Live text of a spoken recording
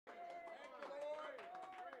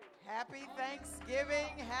Happy Thanksgiving.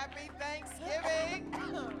 Happy Thanksgiving.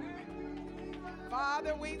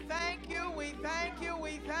 Father, we thank you. We thank you.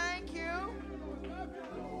 We thank you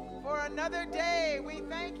for another day. We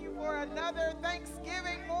thank you for another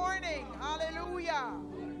Thanksgiving morning. Hallelujah.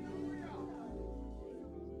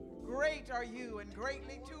 Great are you and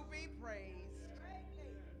greatly to be praised.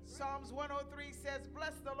 Psalms 103 says,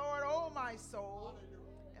 "Bless the Lord, O my soul,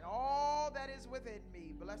 and all that is within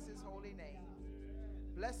me. Bless his holy name.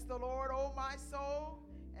 Bless the Lord, O my soul,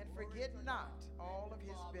 and forget not all of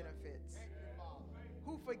his benefits.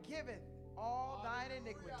 Who forgiveth all thine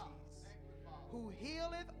iniquities, who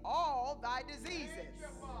healeth all thy diseases,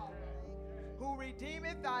 who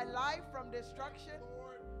redeemeth thy life from destruction,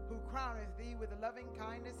 who crowneth thee with loving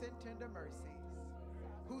kindness and tender mercies,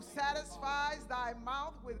 who satisfies thy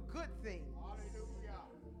mouth with good things."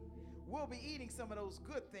 We'll be eating some of those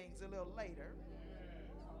good things a little later.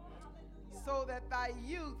 "So that thy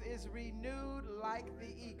youth is renewed like the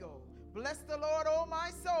eagle. Bless the Lord, O my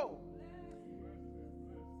soul,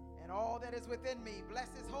 and all that is within me. Bless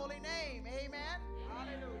his holy name." Amen.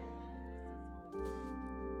 Hallelujah.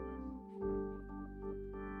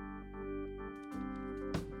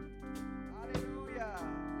 Hallelujah.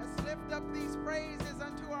 Let's lift up these praises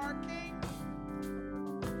unto our King.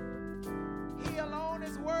 He alone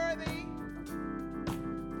is worthy,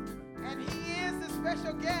 and he is the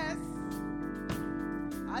special guest.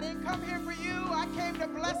 I didn't come here for you. I came to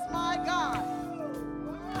bless my God.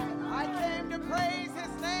 I came to praise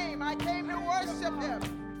his name. I came to worship him.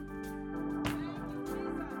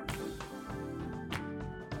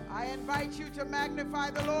 I invite you to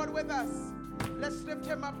magnify the Lord with us. Let's lift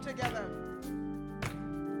him up together.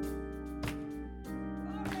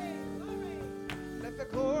 Let the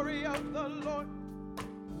glory of the Lord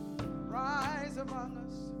rise among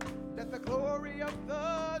us. Let the glory of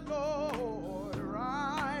the Lord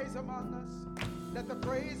rise among us. Let the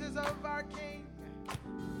praises of our King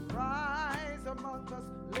rise among us.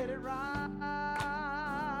 Let it rise.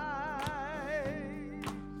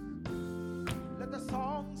 Let the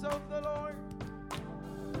songs of the Lord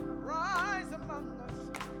rise among us.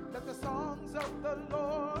 Let the songs of the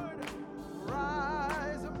Lord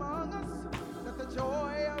rise among us. Let the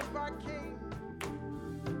joy of our King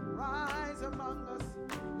rise among us.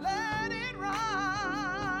 Let it rise.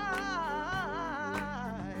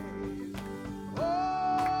 Oh,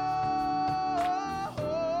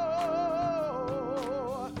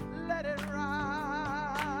 let it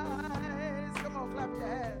rise. Come on, clap your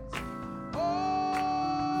hands. Oh,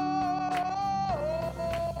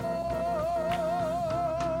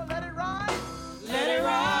 let it rise. Let it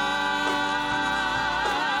rise.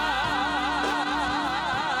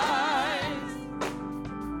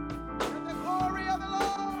 Let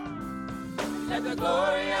the glory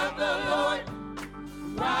of the Lord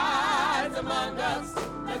Rise among us.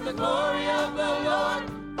 Let the glory of the Lord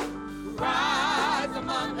rise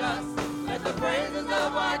among us. Let the praises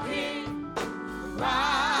of our King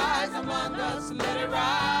rise among us. Let it rise.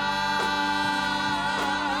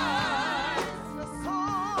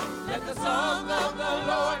 Let the song of the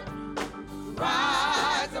Lord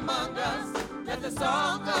rise among us. Let the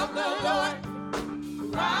song of the Lord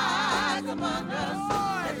rise among us.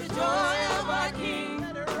 Let the joy of our King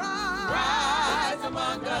rise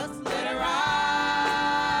among us. Let it rise.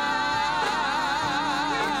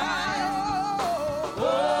 Oh,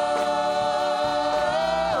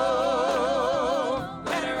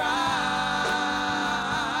 let it rise.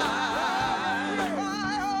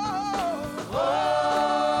 Oh,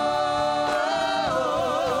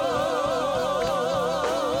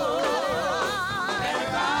 let it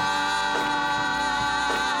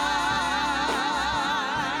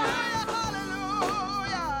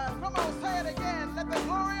Hallelujah. Come on, say it again. Let the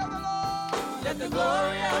glory of the Lord. Let the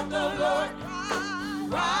glory of the Lord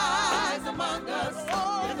rise among us.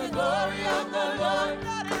 Let the glory of the Lord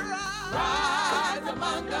rise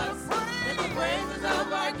among us. Let the praises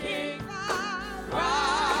of our King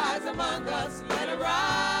rise among us. Let it rise.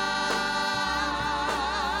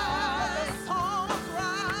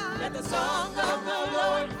 Let the song of the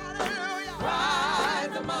Lord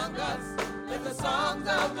rise among us. Let the songs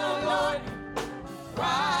of the Lord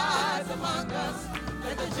rise among us.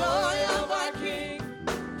 Let the joy of our King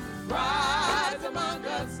rise among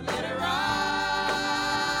us. Let it rise.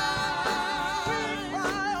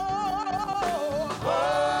 Oh,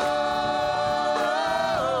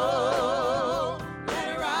 let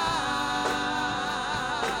it rise.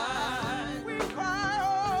 We cry,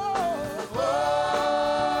 oh, Oh,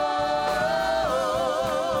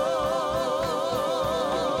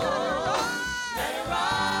 let it rise.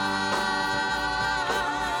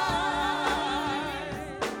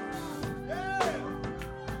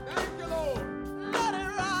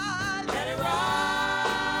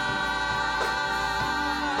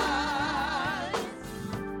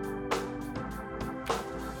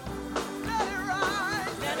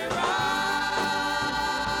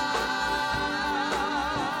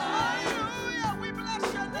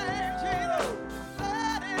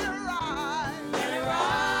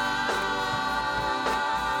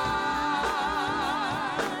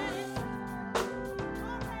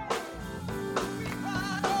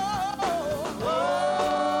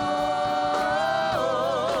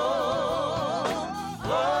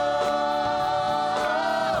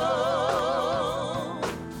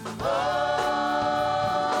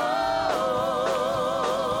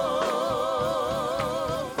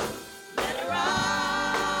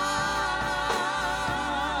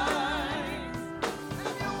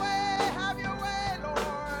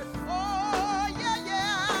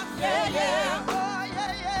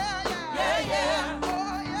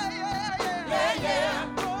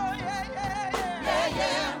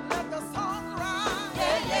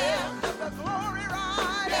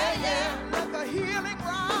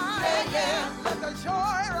 Yeah, yeah. Let the joy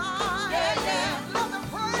rise. Yeah, yeah. Let the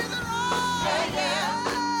praise rise. Yeah, yeah.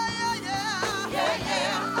 Yeah, yeah. Yeah,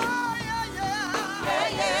 yeah. Oh, yeah, yeah. Yeah,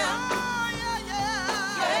 yeah. Oh, yeah,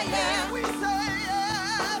 yeah. Yeah, yeah. We say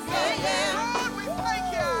yes. Yeah, yeah. Lord, we thank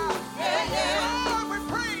you. Yeah, yeah. Lord, we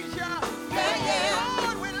praise you. Yeah, yeah.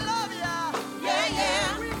 Lord, we love you. Yeah,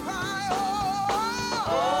 yeah. We cry, oh.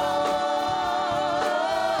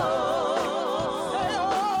 Say,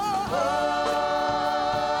 oh.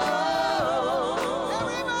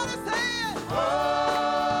 Everybody say it.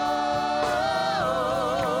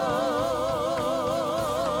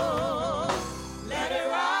 Let it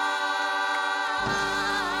rise.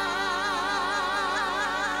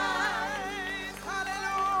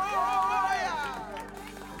 Hallelujah.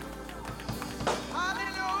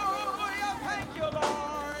 Hallelujah. Thank you,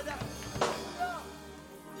 Lord.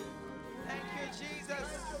 Thank you, Jesus.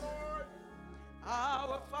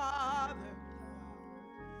 Our Father,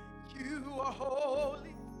 you are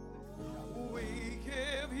holy. We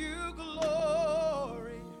give you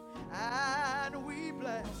glory and we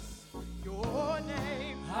bless your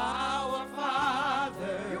name. Our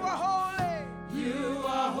Father, You are holy. you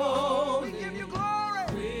are holy. We give you glory.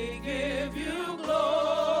 We give you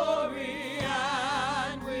glory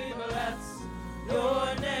and we bless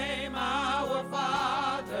your name, our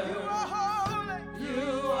Father. You are holy.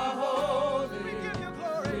 You are holy. We give you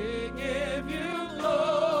glory. We give you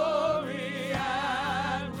glory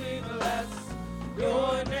and we bless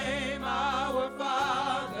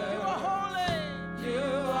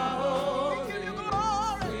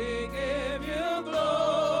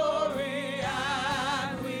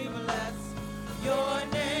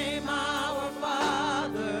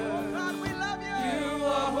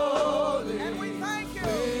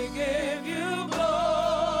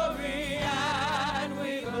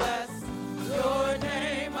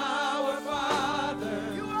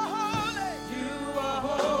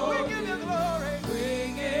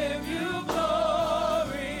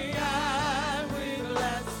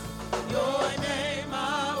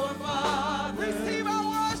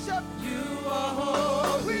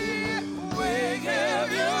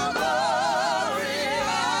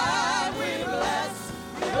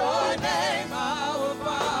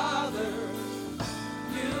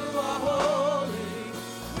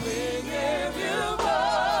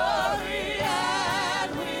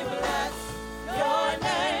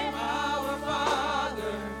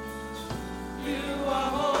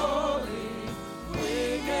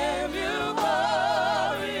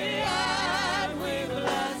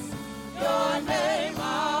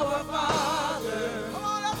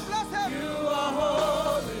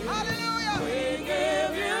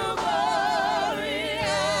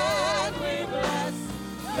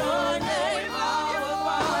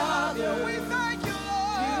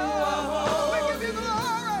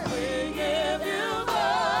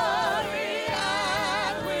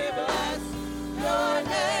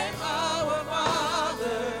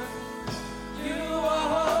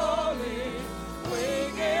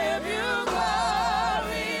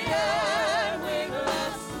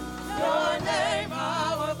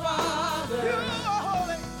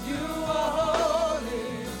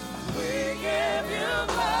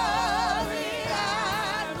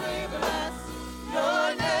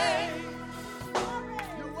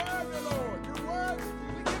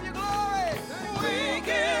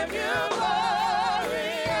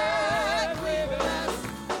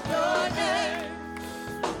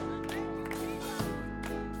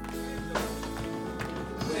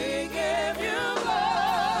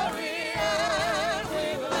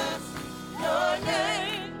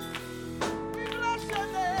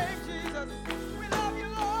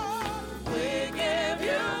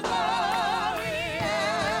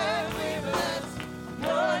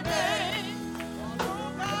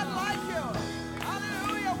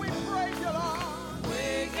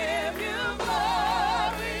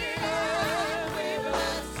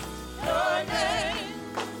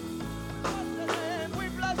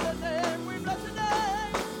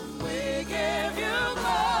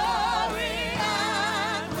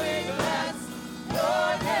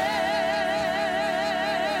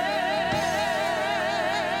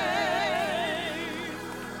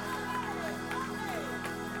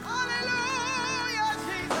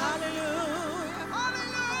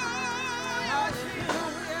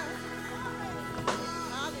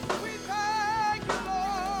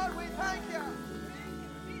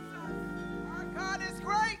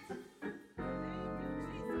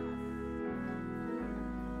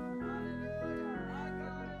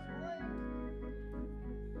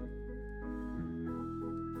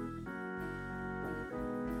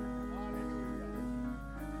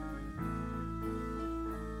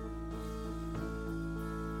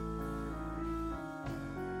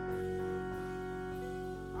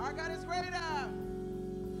Our God is greater.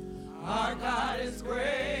 Our God is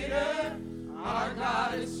greater. Our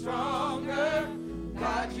God is stronger.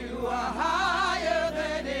 God, you are higher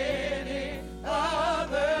than any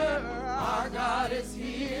other. Our God is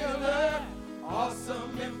healer,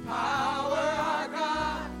 awesome in power. Our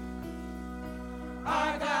God,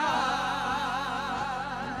 our God.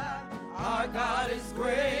 Our God is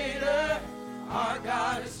greater. Our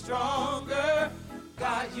God is stronger.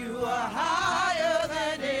 God, you are higher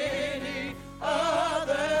than any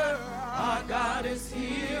other. Our God is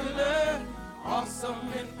healer,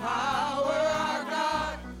 awesome in power. Our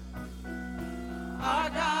God, our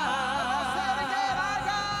God.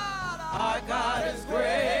 Our God is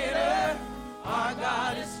greater. Our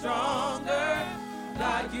God is stronger.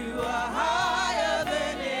 God, you are higher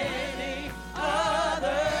than any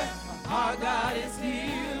other. Our God is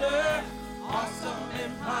healer, awesome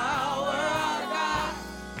in power. Our God,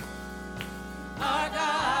 our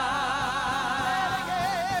God.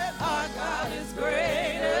 Our God is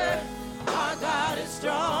greater. Our God is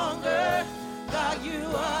stronger. God, you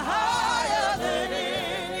are higher than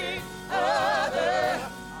any other.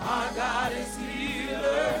 Our God is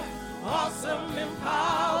healer, awesome in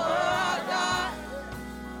power. Our God,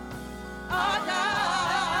 our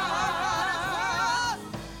God.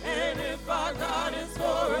 And if our God is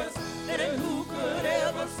for us, then who could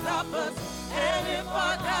ever stop us? And if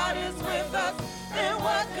our God is with us, then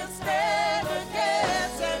what could stand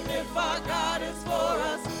against? And if our God is for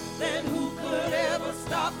us, then who could ever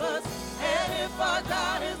stop us? And if our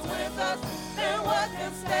God is with us, then what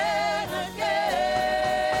can stand against?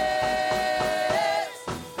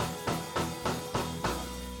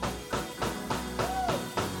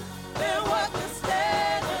 Then what can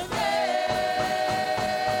stand against?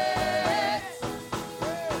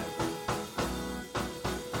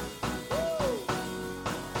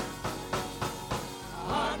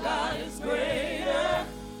 Our God is greater.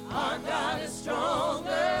 Our God is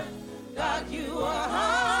stronger. God, you are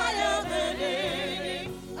higher than any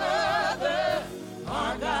other.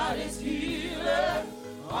 Our God is healer,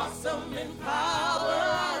 awesome in power.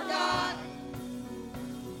 Our God,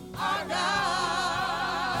 our God.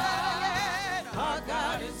 Our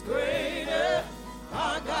God is greater.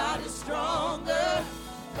 Our God is stronger.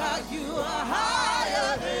 God, you are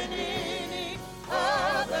higher than any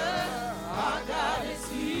other. Our God is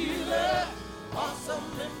healer,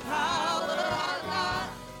 awesome in power. Our God,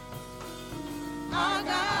 our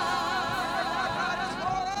God is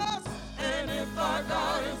for us. And if our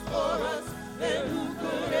God is for us, then who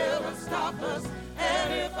could ever stop us?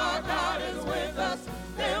 And if our God is with us,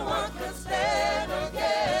 then what can stand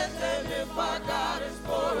against? And if our God is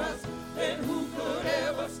for us, then who could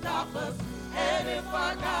ever stop us? And if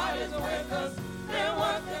our God is with us, then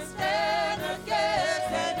what can stand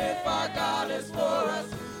against? And if our God is for us,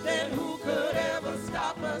 then who could ever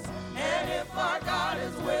stop us? And if our God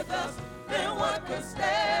is with us, then what can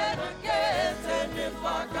stand against? And if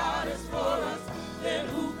our God is for us, then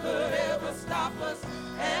who could ever stop us?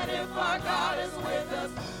 And if our God is with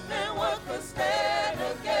us, then what can stand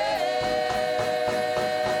against?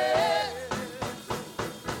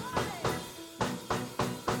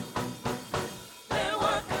 Then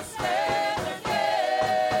what can stand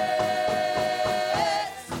against?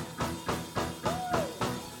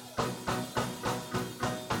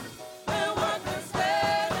 Then what can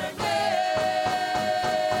stand against?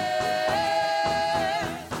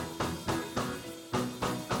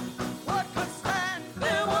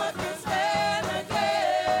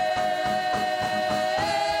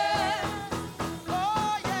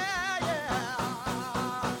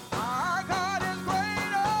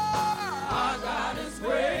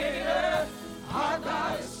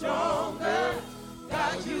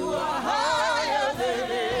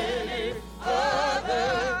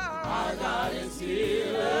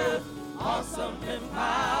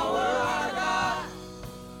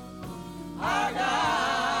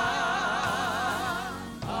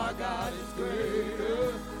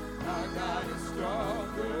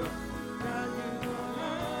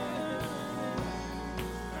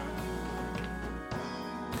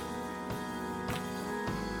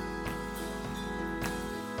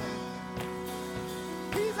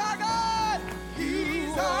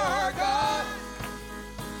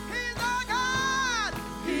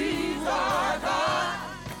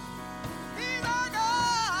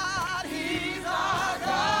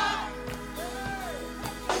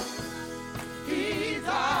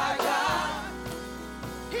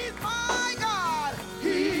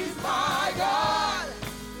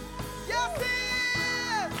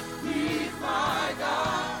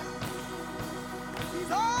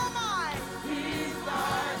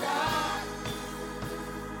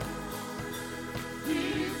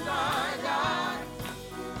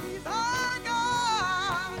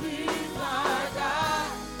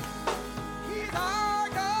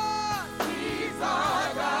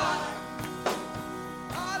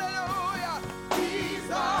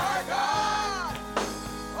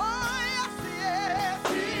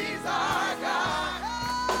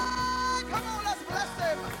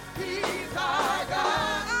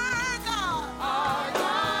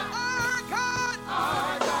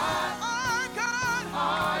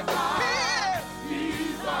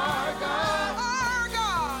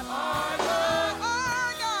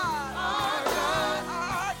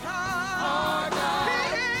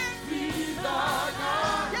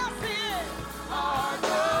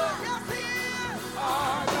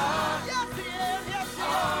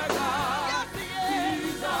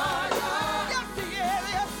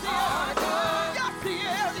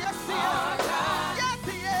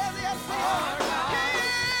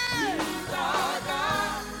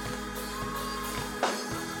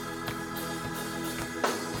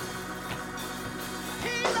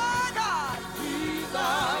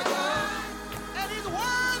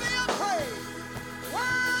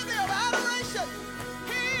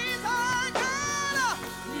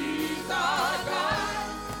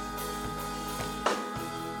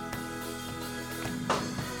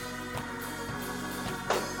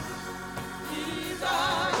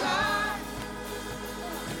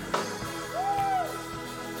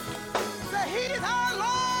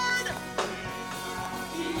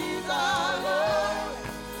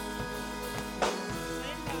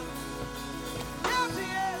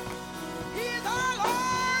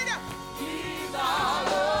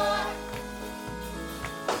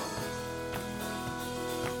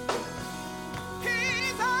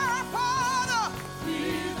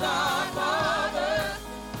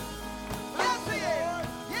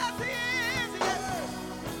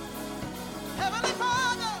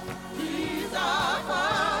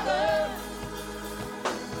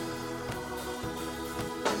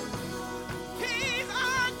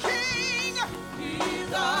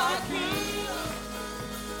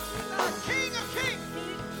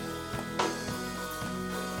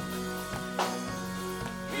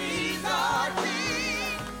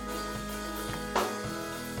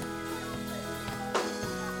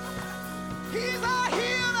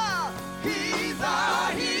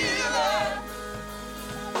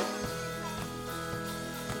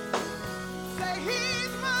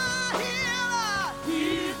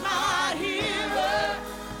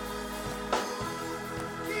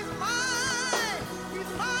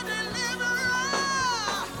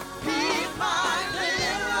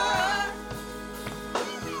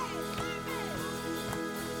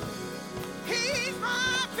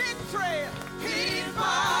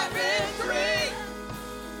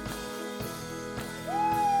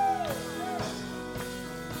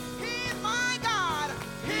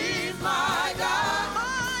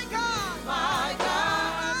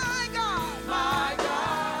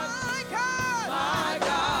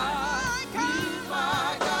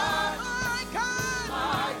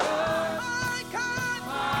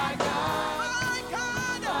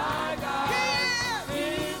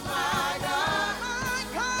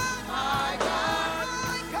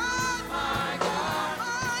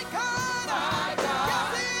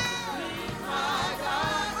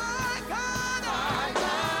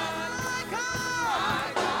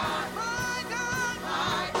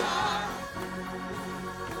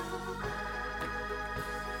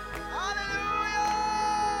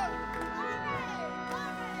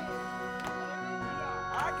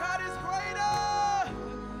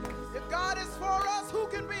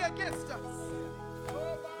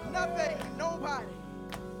 nothing, nobody.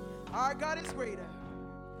 Our God is greater.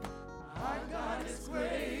 Our God is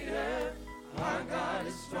greater. Our God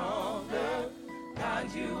is stronger.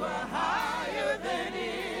 God, you are higher than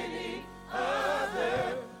any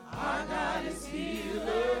other. Our God is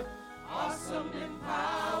healer, awesome in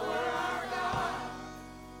power. Our God,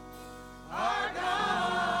 our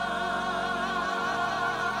God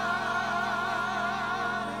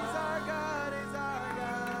is our God, is our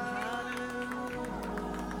God.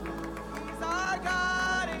 He's our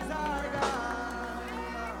God, is our God.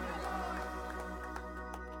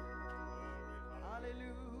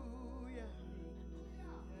 Hallelujah.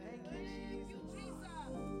 Thank you, Jesus.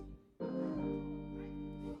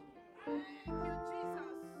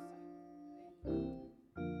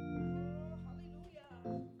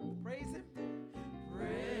 Praise him.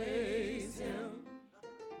 praise him.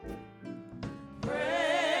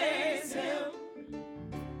 Praise him.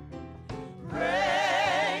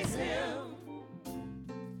 Praise him.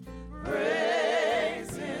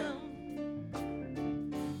 Praise him.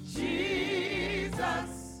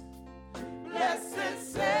 Jesus,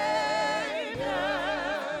 blessed Savior,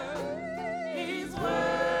 he's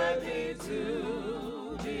worthy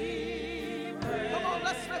to be praised. Come on,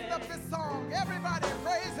 let's lift up this song. Everybody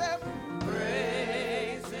praise him.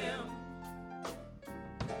 Praise him.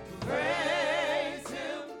 Praise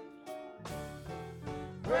him.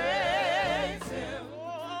 Praise him.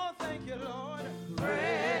 Oh, thank you, Lord.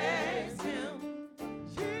 Praise him.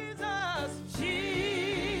 Jesus.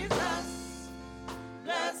 Jesus,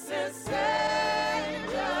 blessed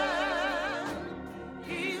Savior,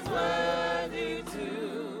 he's worthy to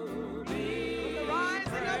be From the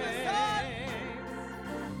rising of the sun. praised.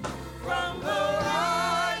 From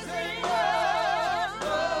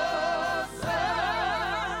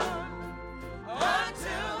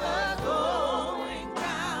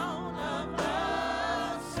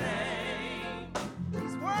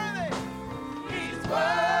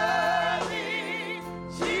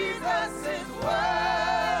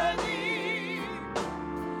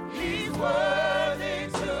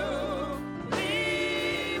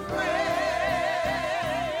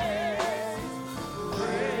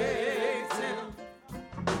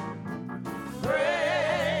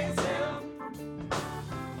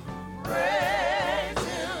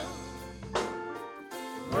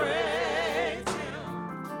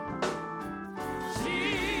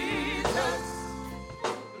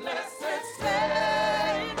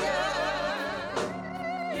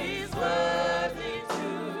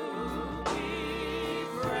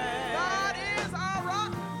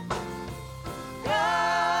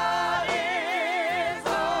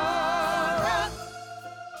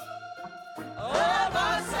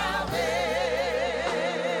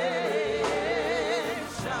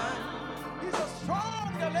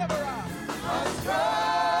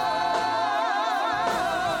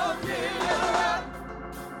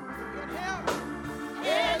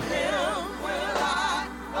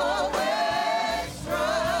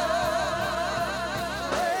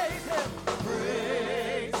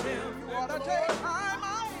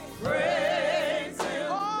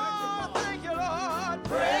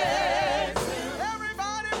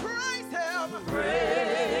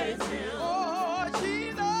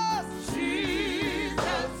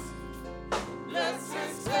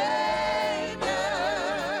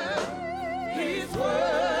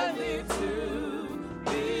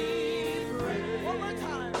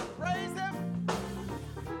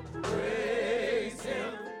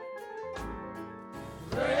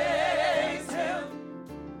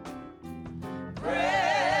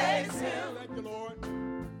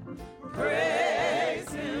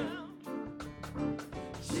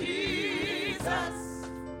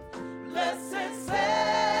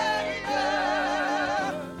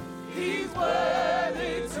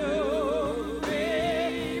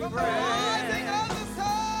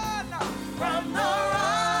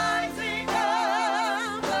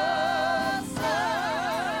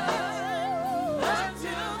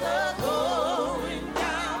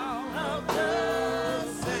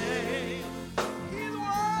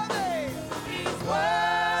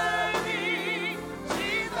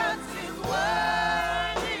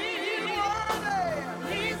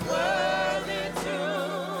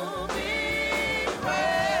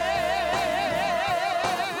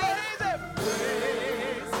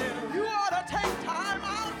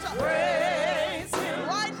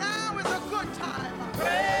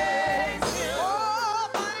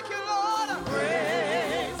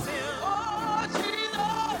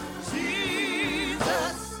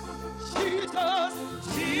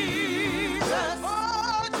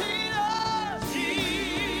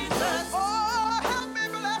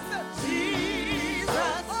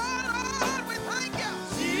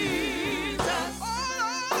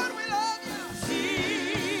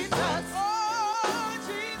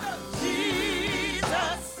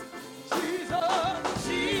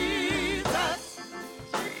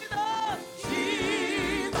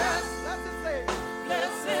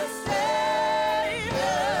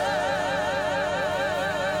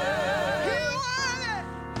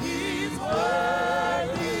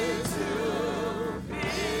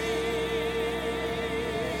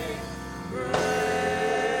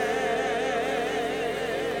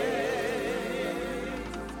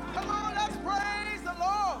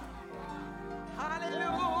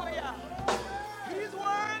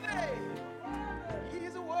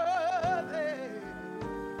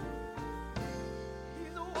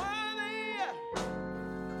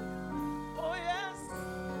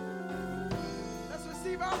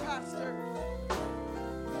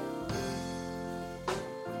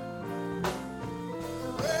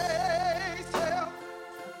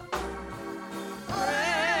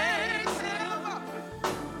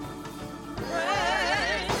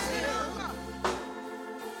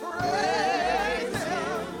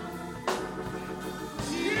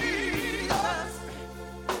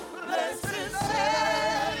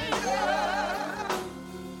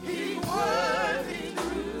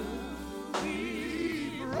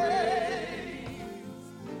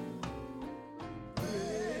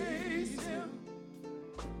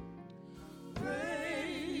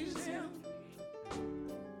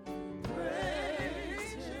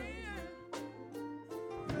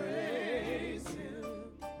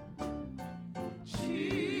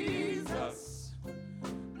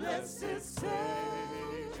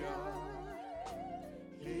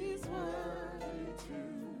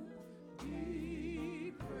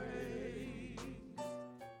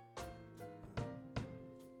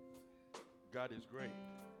God is great,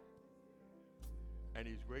 and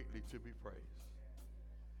he's greatly to be praised.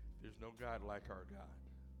 There's no God like our God,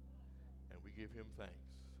 and we give him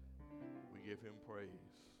thanks. We give him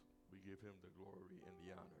praise. We give him the glory and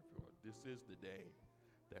the honor. For this is the day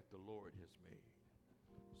that the Lord has made.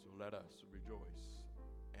 So let us rejoice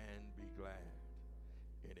and be glad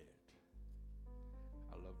in it.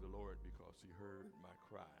 I love the Lord because he heard my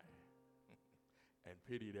cry and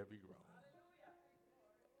pitied every groan.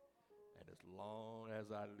 And as long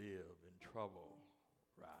as I live in trouble,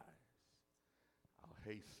 rise, I'll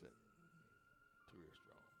hasten to his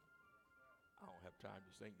throne. I don't have time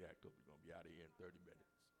to sing that because we're going to be out of here in 30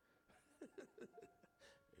 minutes.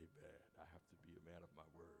 Amen. I have to be a man of my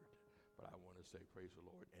word. But I want to say praise the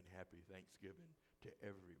Lord and happy Thanksgiving to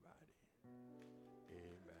everybody.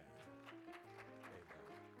 Amen. Amen.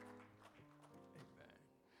 Amen.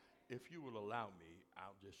 If you will allow me,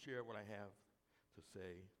 I'll just share what I have to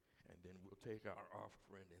say, and then we'll take our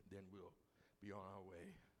offering, and then we'll be on our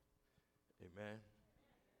way. Amen.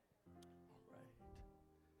 All right.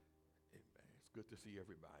 Amen. It's good to see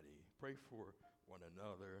everybody. Pray for one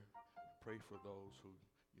another. Pray for those who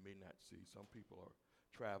you may not see. Some people are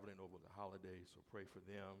traveling over the holidays, so pray for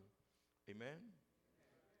them. Amen.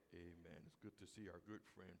 Amen. It's good to see our good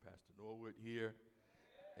friend, Pastor Norwood, here.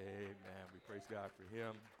 Amen. We praise God for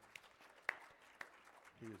him.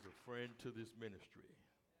 He is a friend to this ministry.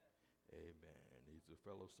 Amen. He's a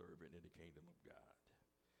fellow servant in the kingdom of God.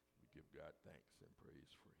 We give God thanks and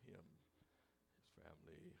praise for him, his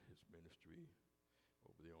family, his ministry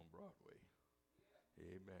over there on Broadway.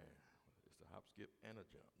 Amen. It's a hop, skip, and a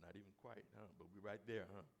jump. Not even quite, huh? But we're right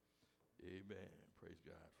there, huh? Amen. Praise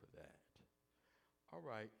God for that. All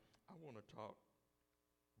right. I want to talk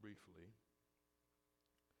briefly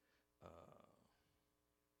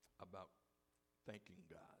about thanking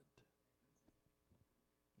God.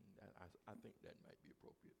 I think that might be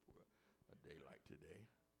appropriate for a day like today.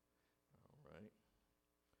 All right.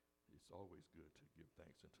 It's always good to give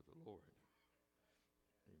thanks unto the Lord.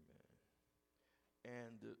 Amen.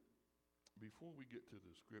 And before we get to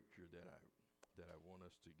the scripture that I want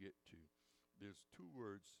us to get to, there's two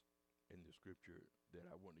words in the scripture that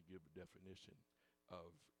I want to give a definition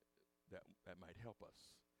of that might help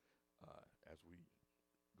us as we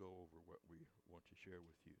go over what we want to share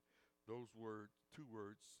with you. Those words, two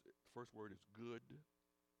words, the first word is good,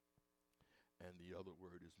 and the other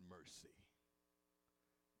word is mercy.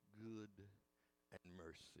 Good and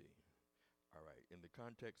mercy. All right, in the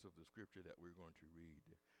context of the scripture that we're going to read,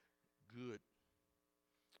 good,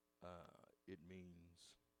 it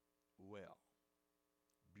means well,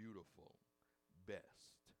 beautiful,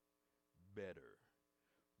 best, better,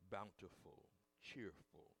 bountiful,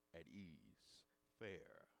 cheerful, at ease,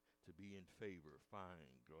 fair, to be in favor,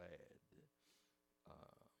 fine, glad,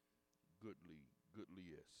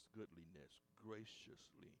 goodliness,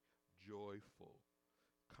 graciously, joyful,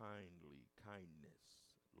 kindly,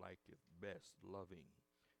 kindness, liketh, best, loving,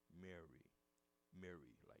 merry,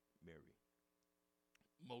 like Mary,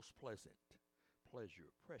 most pleasant,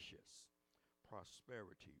 pleasure, precious,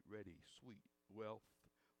 prosperity, ready, sweet, wealth,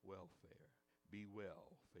 welfare, be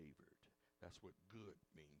well favored. That's what good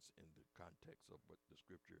means in the context of what the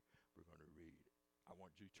scripture we're going to read. I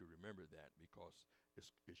want you to remember that because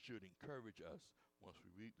it should encourage us once we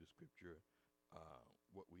read the scripture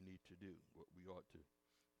what we need to do, what we ought to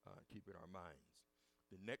keep in our minds.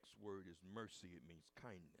 The next word is mercy. It means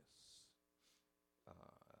kindness.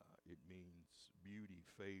 It means beauty,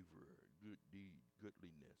 favor, good deed,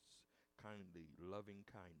 goodliness, kindly, loving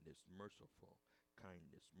kindness, merciful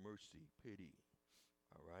kindness, mercy, pity.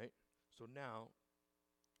 All right? So now,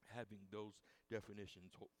 having those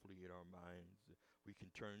definitions hopefully in our minds, we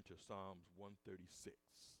can turn to Psalms 136.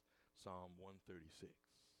 Psalm 136.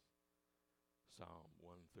 Psalm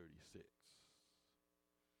 136.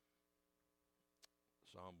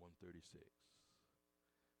 Psalm 136.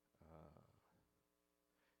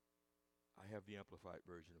 I have the Amplified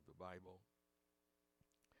Version of the Bible.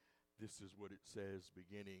 This is what it says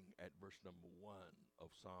beginning at verse number 1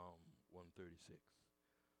 of Psalm 136.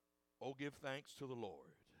 Oh, give thanks to the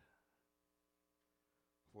Lord,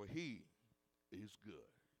 for he is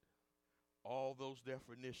good. All those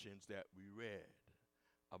definitions that we read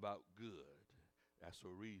about good, that's a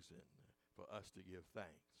reason for us to give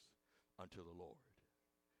thanks unto the Lord.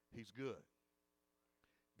 He's good.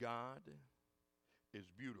 God is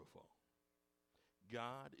beautiful.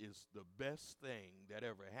 God is the best thing that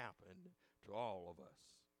ever happened to all of us.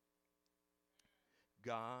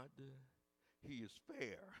 God, he is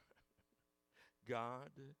fair. God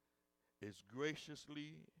is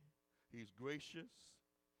he's gracious,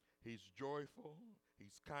 he's joyful,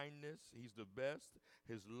 He's kindness. He's the best.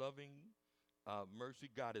 His loving mercy.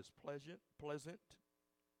 God is pleasant.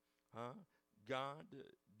 Huh? God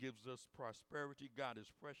gives us prosperity. God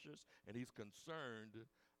is precious, and he's concerned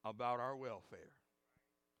about our welfare.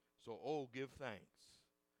 So, oh, give thanks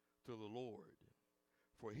to the Lord,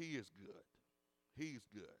 for he is good. He's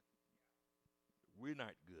good. We're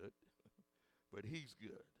not good, but he's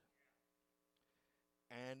good.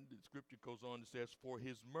 And the scripture goes on and says, for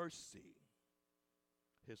his mercy,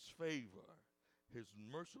 his favor, his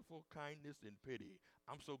merciful kindness and pity.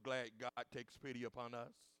 I'm so glad God takes pity upon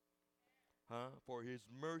us. For his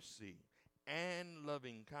mercy and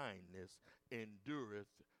loving kindness endureth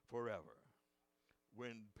forever.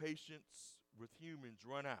 When patience with humans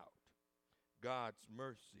run out, God's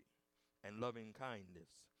mercy and loving kindness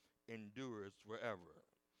endures forever.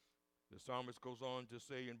 The psalmist goes on to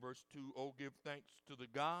say in verse 2, oh, give thanks to the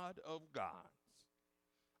God of gods.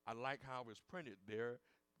 I like how it's printed there,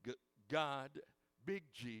 God, big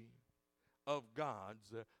G, of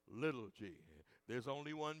gods, little g. There's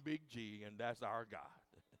only one big G, and that's our God.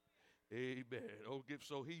 Amen. Oh,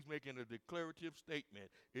 so he's making a declarative statement.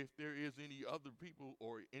 If there is any other people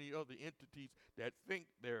or any other entities that think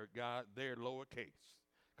they're God, they're lowercase.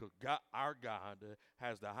 Because our God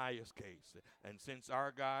has the highest case. And since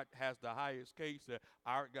our God has the highest case,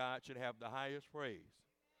 our God should have the highest praise.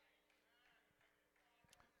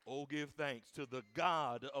 Oh, give thanks to the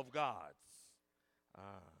God of gods.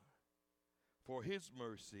 For his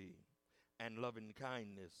mercy and loving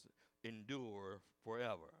kindness endure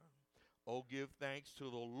forever. Oh, give thanks to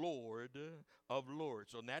the Lord of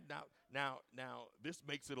lords. So now, this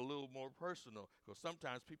makes it a little more personal, because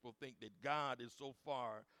sometimes people think that God is so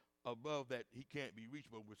far above that he can't be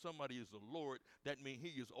reached. But when somebody is the Lord, that means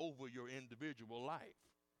he is over your individual life.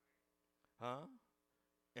 Huh?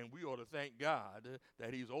 And we ought to thank God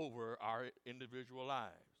that he's over our individual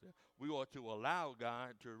lives. We ought to allow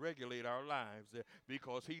God to regulate our lives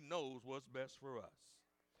because he knows what's best for us.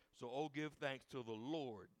 So, oh, give thanks to the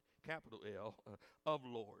Lord, capital L, of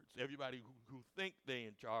lords. Everybody who think they're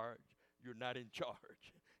in charge, you're not in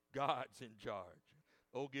charge. God's in charge.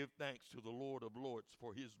 Oh, give thanks to the Lord of lords,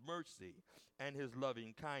 for his mercy and his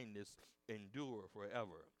loving kindness endure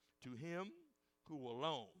forever. To him who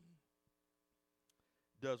alone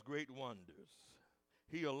does great wonders.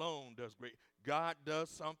 He alone does great. God does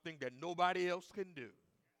something that nobody else can do.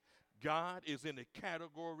 God is in a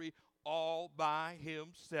category all by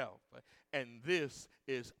himself. And this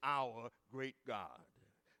is our great God.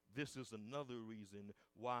 This is another reason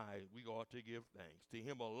why we ought to give thanks to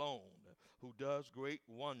him alone who does great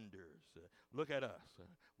wonders. Look at us.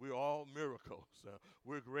 We're all miracles.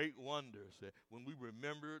 We're great wonders. When we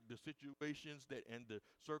remember the situations that and the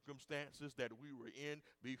circumstances that we were in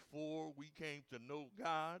before we came to know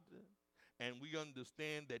God, and we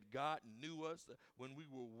understand that God knew us when we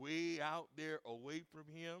were way out there away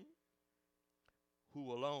from him,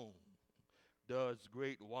 who alone does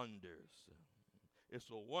great wonders. It's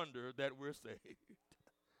a wonder that we're saved.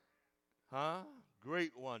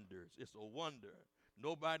 Great wonders. It's a wonder.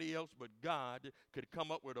 Nobody else but God could come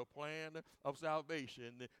up with a plan of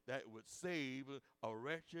salvation that would save a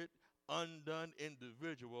wretched, undone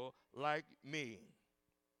individual like me.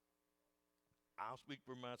 I'll speak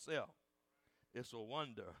for myself. It's a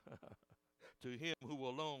wonder. To him who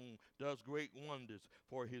alone does great wonders,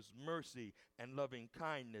 for his mercy and loving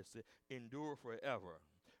kindness endure forever.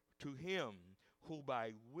 To him who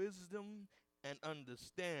by wisdom and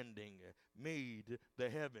understanding made the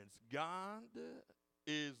heavens. God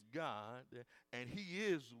is God, and he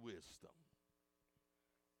is wisdom.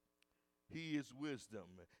 He is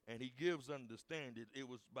wisdom, and he gives understanding. It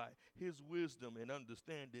was by his wisdom and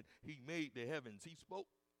understanding he made the heavens. He spoke,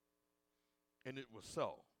 and it was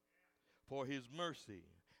so. For his mercy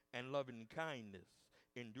and loving kindness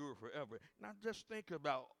endure forever. Now just think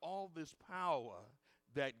about all this power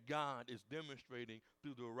that God is demonstrating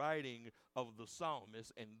through the writing of the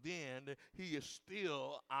psalmist, and then he is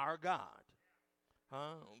still our God.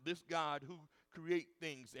 This God who creates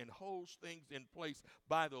things and holds things in place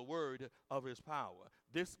by the word of his power.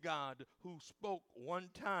 This God who spoke one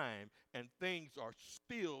time and things are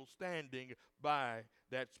still standing by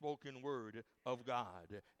that spoken word of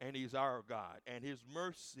God. And he's our God. And his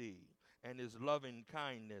mercy and his loving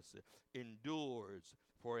kindness endures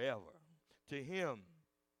forever. To him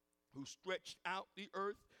who stretched out the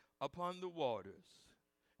earth upon the waters.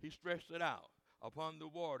 He stretched it out upon the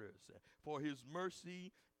waters. For his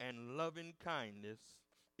mercy and loving kindness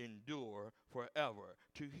endure forever.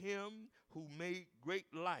 To him who made great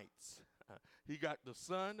lights. He got the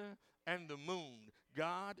sun and the moon.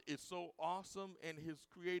 God is so awesome in his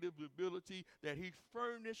creative ability that he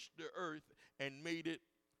furnished the earth and made it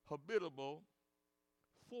habitable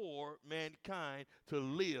for mankind to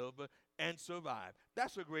live and survive.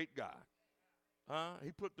 That's a great God.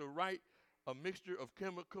 He put the right a mixture of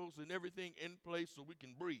chemicals and everything in place so we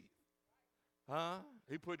can breathe.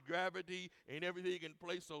 He put gravity and everything in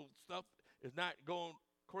place so stuff is not going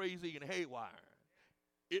crazy and haywire.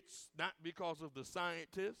 It's not because of the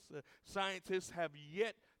scientists. Scientists have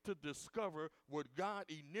yet to discover what God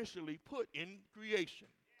initially put in creation.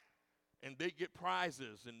 And they get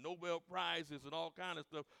prizes and Nobel Prizes and all kind of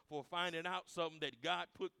stuff for finding out something that God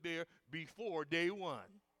put there before day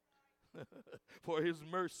one. For his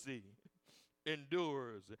mercy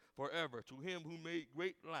endures forever. To him who made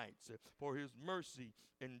great lights, for his mercy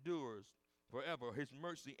endures forever. His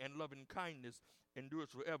mercy and loving kindness endures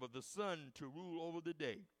forever. The sun to rule over the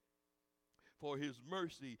day, for his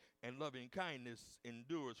mercy and loving kindness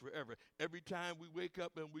endures forever. Every time we wake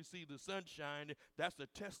up and we see the sunshine, that's a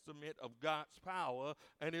testament of God's power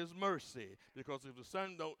and his mercy. Because if the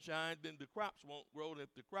sun don't shine, then the crops won't grow. And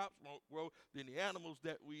if the crops won't grow, then the animals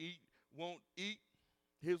that we eat won't eat.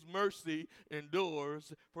 His mercy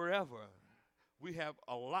endures forever. We have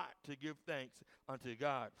a lot to give thanks unto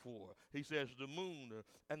God for. He says the moon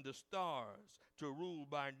and the stars to rule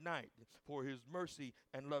by night, for his mercy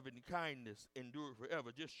and loving kindness endure forever.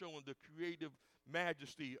 Just showing the creative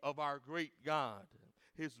majesty of our great God.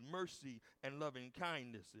 His mercy and loving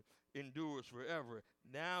kindness endures forever.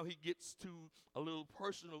 Now he gets to a little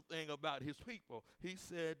personal thing about his people. He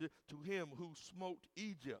said to him who smote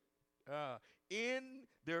Egypt, in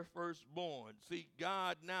their firstborn. See,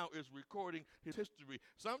 God now is recording his history.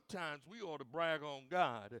 Sometimes we ought to brag on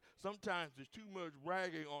God. Sometimes there's too much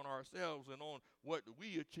bragging on ourselves and on what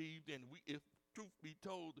we achieved, and if truth be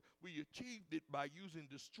told, we achieved it by using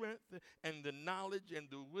the strength and the knowledge and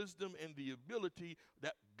the wisdom and the ability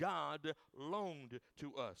that God loaned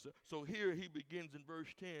to us. So here he begins in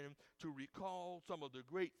verse 10 to recall some of the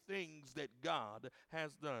great things that God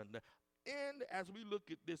has done. And as we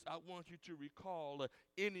look at this, I want you to recall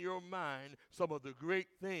in your mind some of the great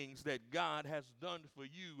things that God has done for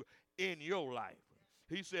you in your life.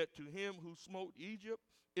 He said to him who smote Egypt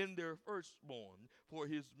in their firstborn, for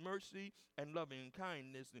his mercy and loving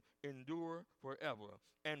kindness endure forever,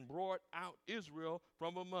 and brought out Israel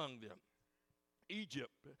from among them.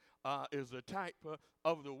 Egypt is a type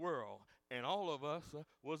of the world, and all of us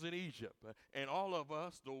was in Egypt, and all of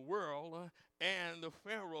us, the world, and the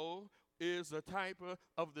Pharaoh is a type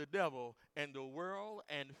of the devil, and the world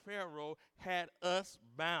and Pharaoh had us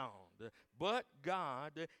bound. But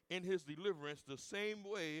God, in his deliverance, the same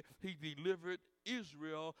way he delivered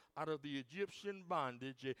Israel out of the Egyptian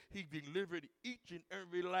bondage, he delivered each and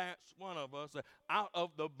every last one of us out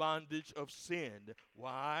of the bondage of sin.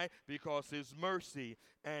 Why? Because his mercy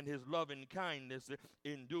and his loving kindness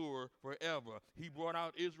endure forever. He brought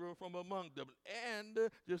out Israel from among them. And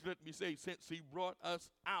just let me say, since he brought us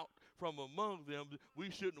out from among them, we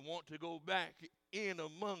shouldn't want to go back in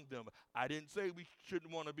among them. I didn't say we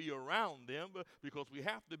shouldn't want to be around them, because we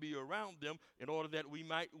have to be around them in order that we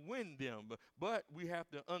might win them. But we have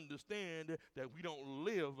to understand that we don't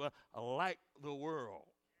live like the world.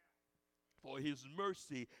 For his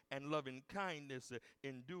mercy and loving kindness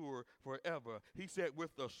endure forever. He said,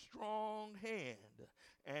 with a strong hand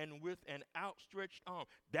and with an outstretched arm.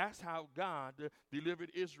 That's how God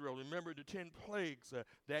delivered Israel. Remember the 10 plagues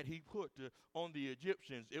that he put on the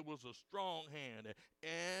Egyptians. It was a strong hand.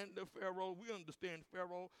 And the Pharaoh, we understand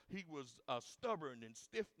Pharaoh, he was stubborn and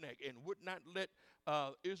stiff-necked and would not let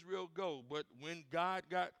Israel go. But when God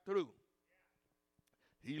got through,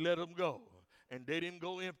 he let them go. And they didn't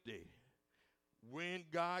go empty. When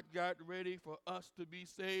God got ready for us to be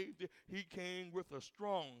saved, he came with a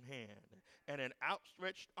strong hand and an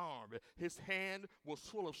outstretched arm. His hand was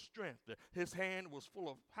full of strength. His hand was full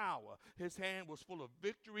of power. His hand was full of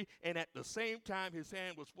victory. And at the same time, his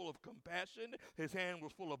hand was full of compassion. His hand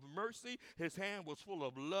was full of mercy. His hand was full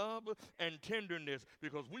of love and tenderness,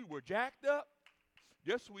 because we were jacked up.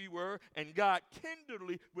 Yes, we were. And God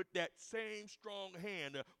tenderly, with that same strong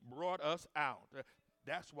hand, brought us out.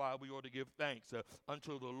 That's why we ought to give thanks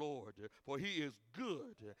unto the Lord, for he is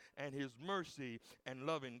good, and his mercy and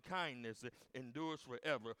loving kindness endures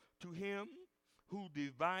forever. To him who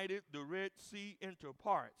divided the Red Sea into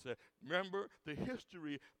parts. Remember the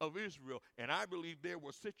history of Israel, and I believe there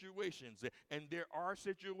were situations, and there are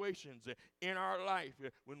situations in our life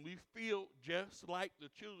when we feel just like the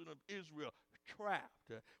children of Israel,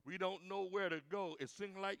 trapped. We don't know where to go. It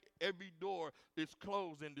seems like every door is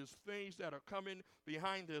closed, and there's things that are coming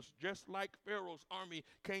behind us, just like Pharaoh's army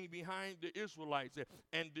came behind the Israelites,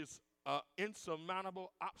 and this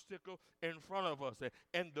insurmountable obstacle in front of us.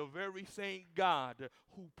 And the very same God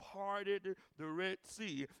who parted the Red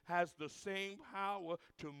Sea has the same power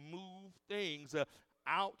to move things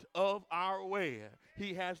out of our way.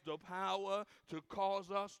 He has the power to cause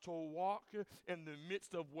us to walk in the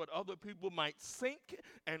midst of what other people might sink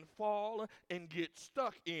and fall and get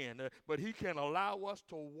stuck in. But he can allow us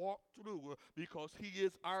to walk through because he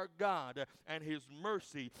is our God, and his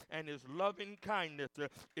mercy and his loving kindness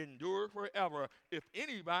endure forever. If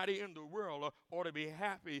anybody in the world ought to be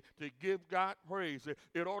happy to give God praise,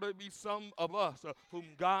 it ought to be some of us whom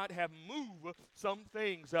God have moved some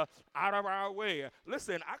things out of our way.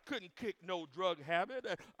 Listen, I couldn't kick no drug habit.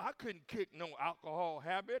 I couldn't kick no alcohol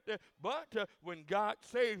habit. But when God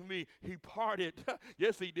saved me, he parted.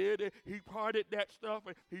 Yes, he did. He parted that stuff.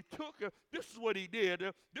 He took, this is what he did.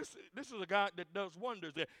 This is a God that does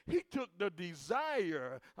wonders. He took the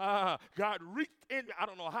desire. God reached in, I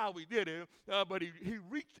don't know how he did it, but he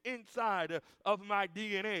reached inside of my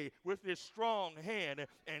DNA with his strong hand,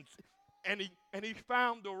 and he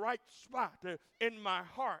found the right spot in my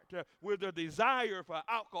heart where the desire for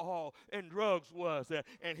alcohol and drugs was.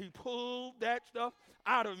 And he pulled that stuff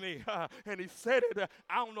out of me. And he said it.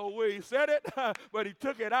 I don't know where he said it, but he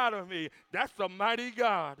took it out of me. That's the mighty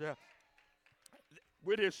God.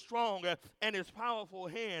 With his strong and his powerful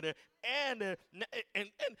hand. And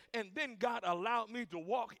then God allowed me to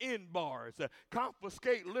walk in bars,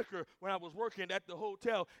 confiscate liquor when I was working at the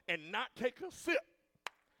hotel, and not take a sip.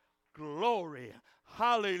 Glory,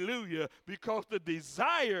 hallelujah, because the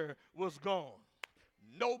desire was gone.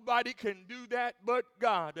 Nobody can do that but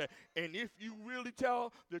God. And if you really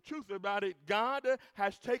tell the truth about it, God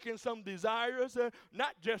has taken some desires,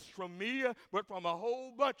 not just from me, but from a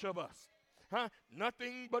whole bunch of us.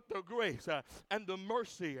 Nothing but the grace and the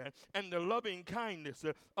mercy and the loving kindness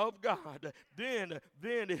of God. Then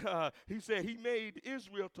he said he made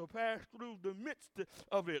Israel to pass through the midst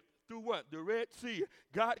of it. Through what? The Red Sea.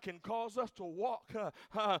 God can cause us to walk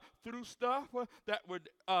through stuff that would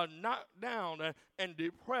knock down and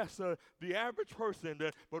depress the average person.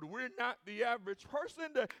 But we're not the average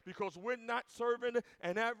person because we're not serving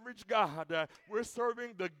an average God. We're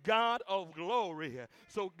serving the God of glory.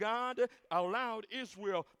 So God allowed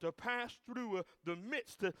Israel to pass through the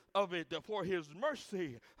midst of it for his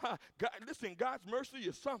mercy. God, listen, God's mercy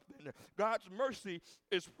is something. God's mercy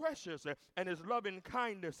is precious, and his loving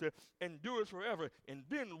kindness endures forever. And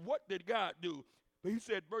then what did God do? He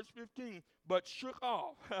said, verse 15, but shook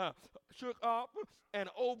off and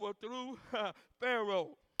overthrew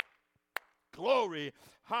Pharaoh. Glory,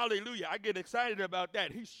 hallelujah. I get excited about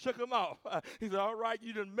that. He shook him off. He said, all right,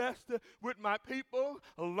 you done messed with my people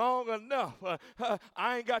long enough.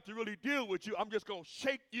 I ain't got to really deal with you. I'm just going to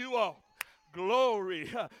shake you off.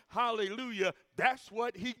 Glory, hallelujah. That's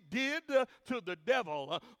what he did to the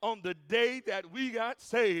devil on the day that we got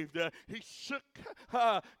saved. He shook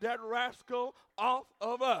that rascal off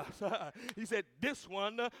of us. He said, this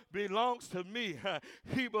one belongs to me.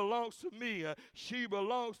 He belongs to me. She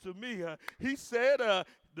belongs to me. He said,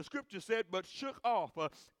 the scripture said, but shook off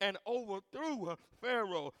and overthrew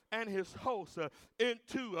Pharaoh and his hosts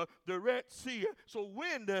into the Red Sea. So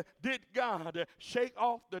when did God shake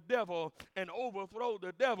off the devil and overthrow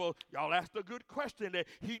the devil? Y'all asked a good question.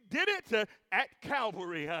 He did it at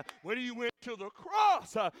Calvary when he went to the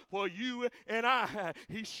cross for you and I.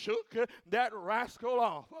 He shook that rascal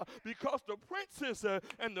off because the princes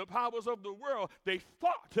and the powers of the world, they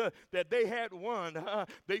thought that they had won.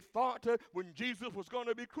 They thought when Jesus was going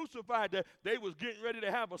to be crucified, they was getting ready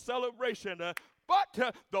to have a celebration.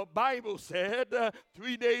 But the Bible said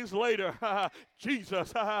 3 days later,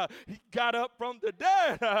 Jesus, he got up from the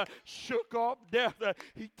dead, shook off death.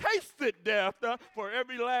 He tasted death for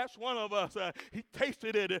every last one of us. He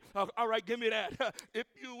tasted it. All right, give me that. If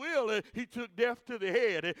you will, he took death to the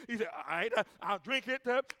head. He said, all right, I'll drink it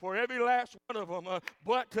for every last one of them.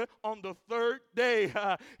 But on the third day,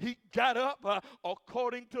 he got up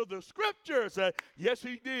according to the scriptures. Yes,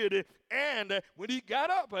 he did. And when he got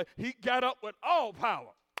up with all power.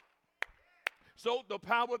 So the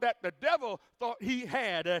power that the devil thought he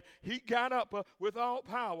had, he got up with all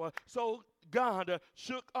power. So God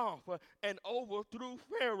shook off and overthrew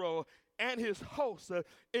Pharaoh and his hosts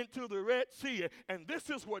into the Red Sea. And this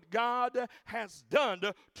is what God has done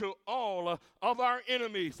to all of our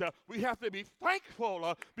enemies. We have to be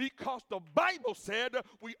thankful because the Bible said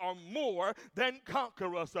we are more than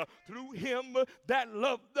conquerors through him that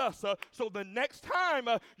loved us. So the next time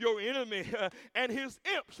your enemy and his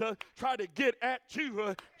imps try to get at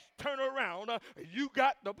you, turn around. You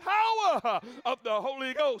got the power of the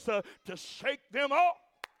Holy Ghost to shake them off.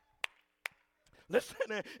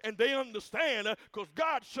 Listen, and they understand because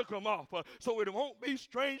God shook them off, so it won't be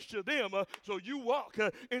strange to them. So you walk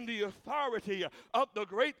in the authority of the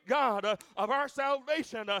great God of our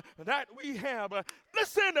salvation that we have.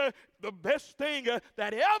 Listen, the best thing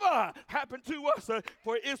that ever happened to us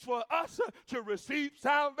is for us to receive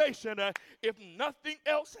salvation. If nothing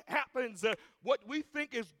else happens, what we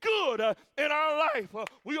think is good in our life,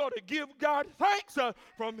 we ought to give God thanks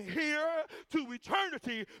from here to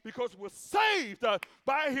eternity because we're saved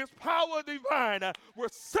by his power divine. We're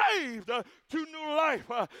saved to new life,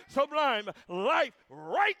 sublime life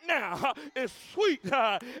right now is sweet,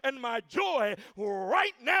 and my joy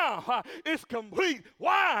right now is complete.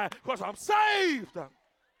 Why? Because I'm saved.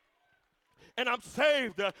 And I'm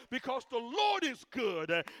saved because the Lord is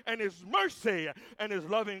good and his mercy and his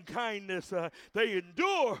loving kindness, they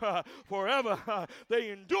endure forever. They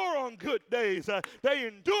endure on good days. They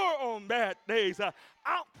endure on bad days.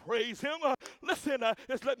 I'll praise him. Listen,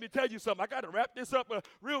 just let me tell you something. I got to wrap this up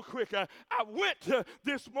real quick. I went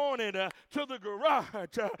this morning to the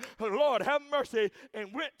garage, Lord have mercy,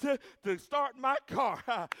 and went to start my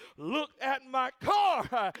car. Looked at my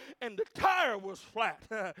car, and the tire was flat.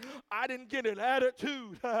 I didn't get an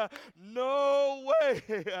attitude. No way.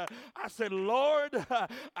 I said, Lord,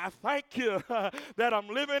 I thank you that I'm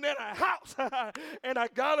living in a house, and I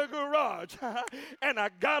got a garage, and I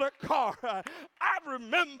got a car. I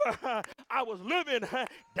remember I was living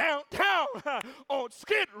downtown on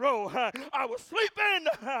Skid Row. I was sleeping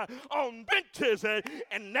on benches,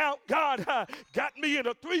 and now God got me in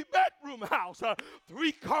a 3-bedroom house,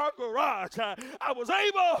 3-car garage. I was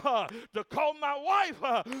able to call my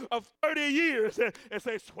wife of 30 years and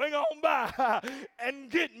say, swing on by and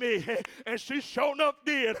get me. And she sure enough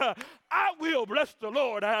did. I will bless the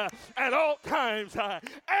Lord at all times,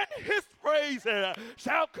 and his praise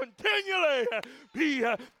shall continually be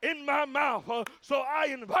in my mouth. So I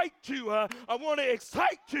invite you, I want to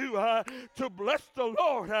excite you to bless the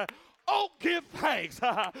Lord. Oh, give thanks.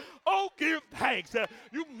 Oh, give thanks.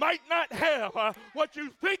 You might not have what you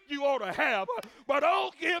think you ought to have, but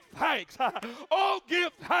oh, give thanks. Oh,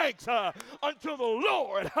 give thanks unto the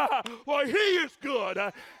Lord, for he is good,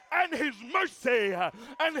 and his mercy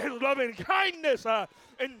and his loving kindness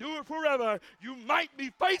endure forever. You might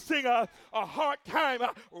be facing a hard time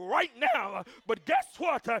right now, but guess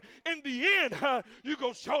what? In the end, you're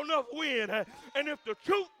going to sure enough win. And if the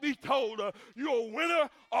truth be told, you're a winner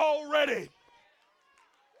already.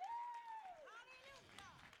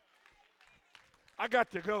 I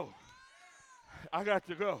got to go. I got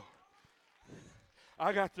to go.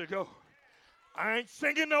 I got to go. I ain't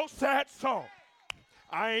singing no sad song.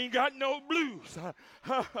 I ain't got no blues.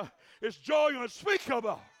 It's joy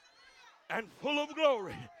unspeakable and full of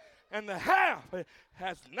glory. And the half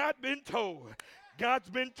has not been told. God's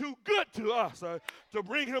been too good to us to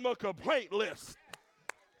bring him a complaint list.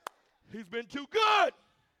 He's been too good.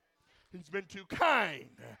 He's been too kind.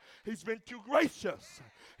 He's been too gracious.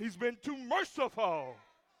 He's been too merciful.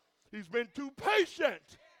 He's been too patient.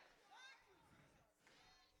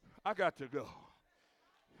 I got to go.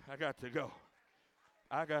 I got to go.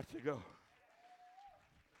 I got to go.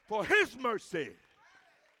 For his mercy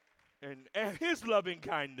and his loving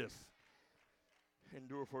kindness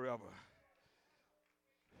endure forever.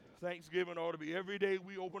 Thanksgiving ought to be every day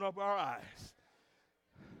we open up our eyes.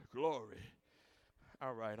 Glory.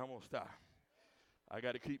 All right, I'm going to stop. I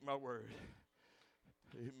got to keep my word.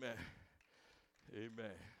 Amen.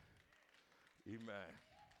 Amen. Amen.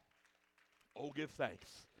 Oh, give thanks.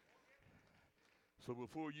 So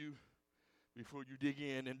before you dig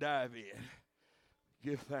in and dive in,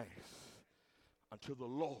 give thanks unto the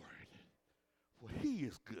Lord, for he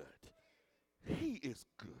is good. He is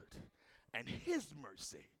good. And his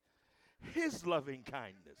mercy, his loving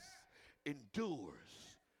kindness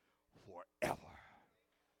endures forever.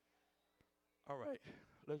 All right,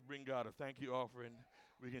 let's bring God a thank you offering.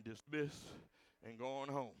 We can dismiss and go on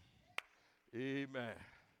home. Amen.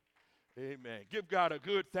 Amen. Give God a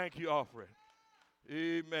good thank you offering.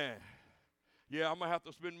 Amen. Yeah, I'm going to have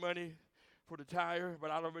to spend money for the tire, but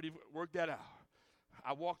I already worked that out.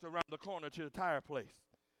 I walked around the corner to the tire place,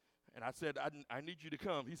 and I said, I need you to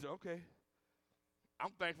come. He said, okay.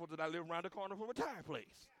 I'm thankful that I live around the corner from a tire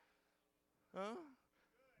place. Huh?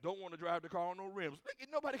 Don't want to drive the car on no rims.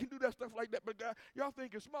 Nobody can do that stuff like that, but God, y'all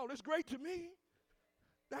think it's small. It's great to me.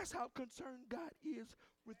 That's how concerned God is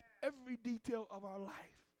with every detail of our life.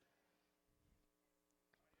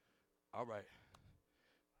 All right.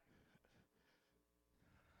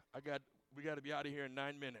 We got to be out of here in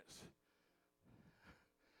 9 minutes.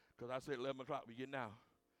 Because I said 11 o'clock, we get now.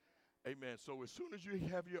 Amen. So as soon as you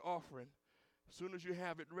have your offering, as soon as you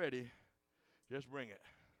have it ready, just bring it.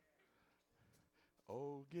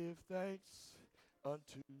 Oh, give thanks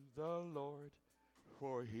unto the Lord,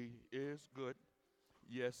 for he is good.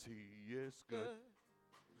 Yes, he is good.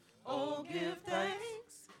 Oh, give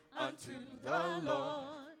thanks unto the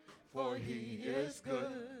Lord, for he is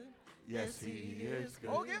good. Yes, he is good.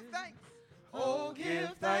 Oh, give thanks. Oh,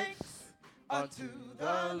 give thanks unto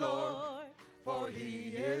the Lord, for he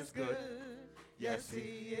is good. Yes,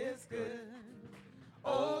 he is good.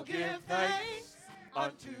 Oh, give thanks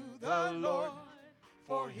unto the Lord,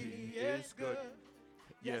 for he is good.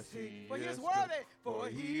 Yes, he For he is is good. worthy. For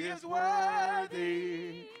he is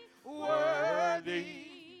worthy, worthy,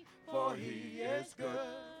 for he is good.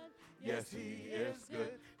 Yes, he is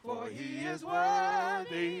good. For he is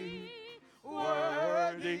worthy,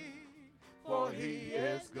 worthy, for he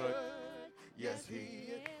is good. Yes,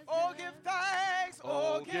 he is. Oh, give thanks.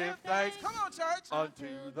 Oh, give thanks Come on, church.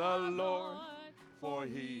 unto the Lord, for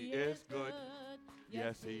he is good.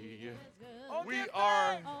 Yes, he is. Oh, We give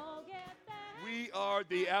are thanks. We are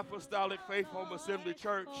the Apostolic Faith Home Assembly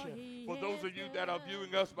Church. For those of you that are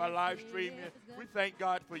viewing us by live stream, we thank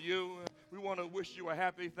God for you. We want to wish you a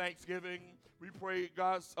happy Thanksgiving. We pray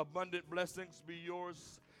God's abundant blessings be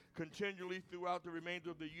yours continually throughout the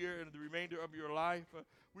remainder of the year and the remainder of your life.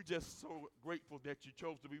 We're just so grateful that you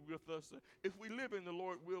chose to be with us. If we live in the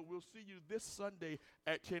Lord, we'll see you this Sunday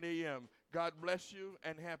at 10 a.m. God bless you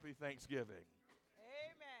and happy Thanksgiving.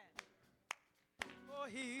 Amen. For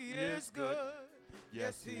he is good.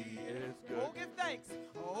 Yes, he is good. Oh, give thanks.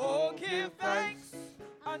 Oh, give thanks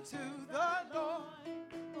unto the Lord.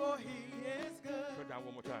 For he is good. Turn down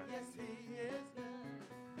one more time. Yes, he is good.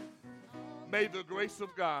 May the grace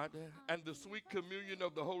of God and the sweet communion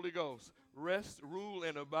of the Holy Ghost rest, rule,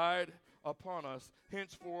 and abide upon us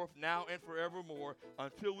henceforth, now, and forevermore,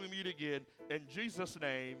 until we meet again. In Jesus'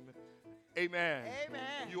 name, amen.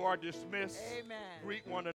 Amen. You are dismissed. Amen. Greet one another.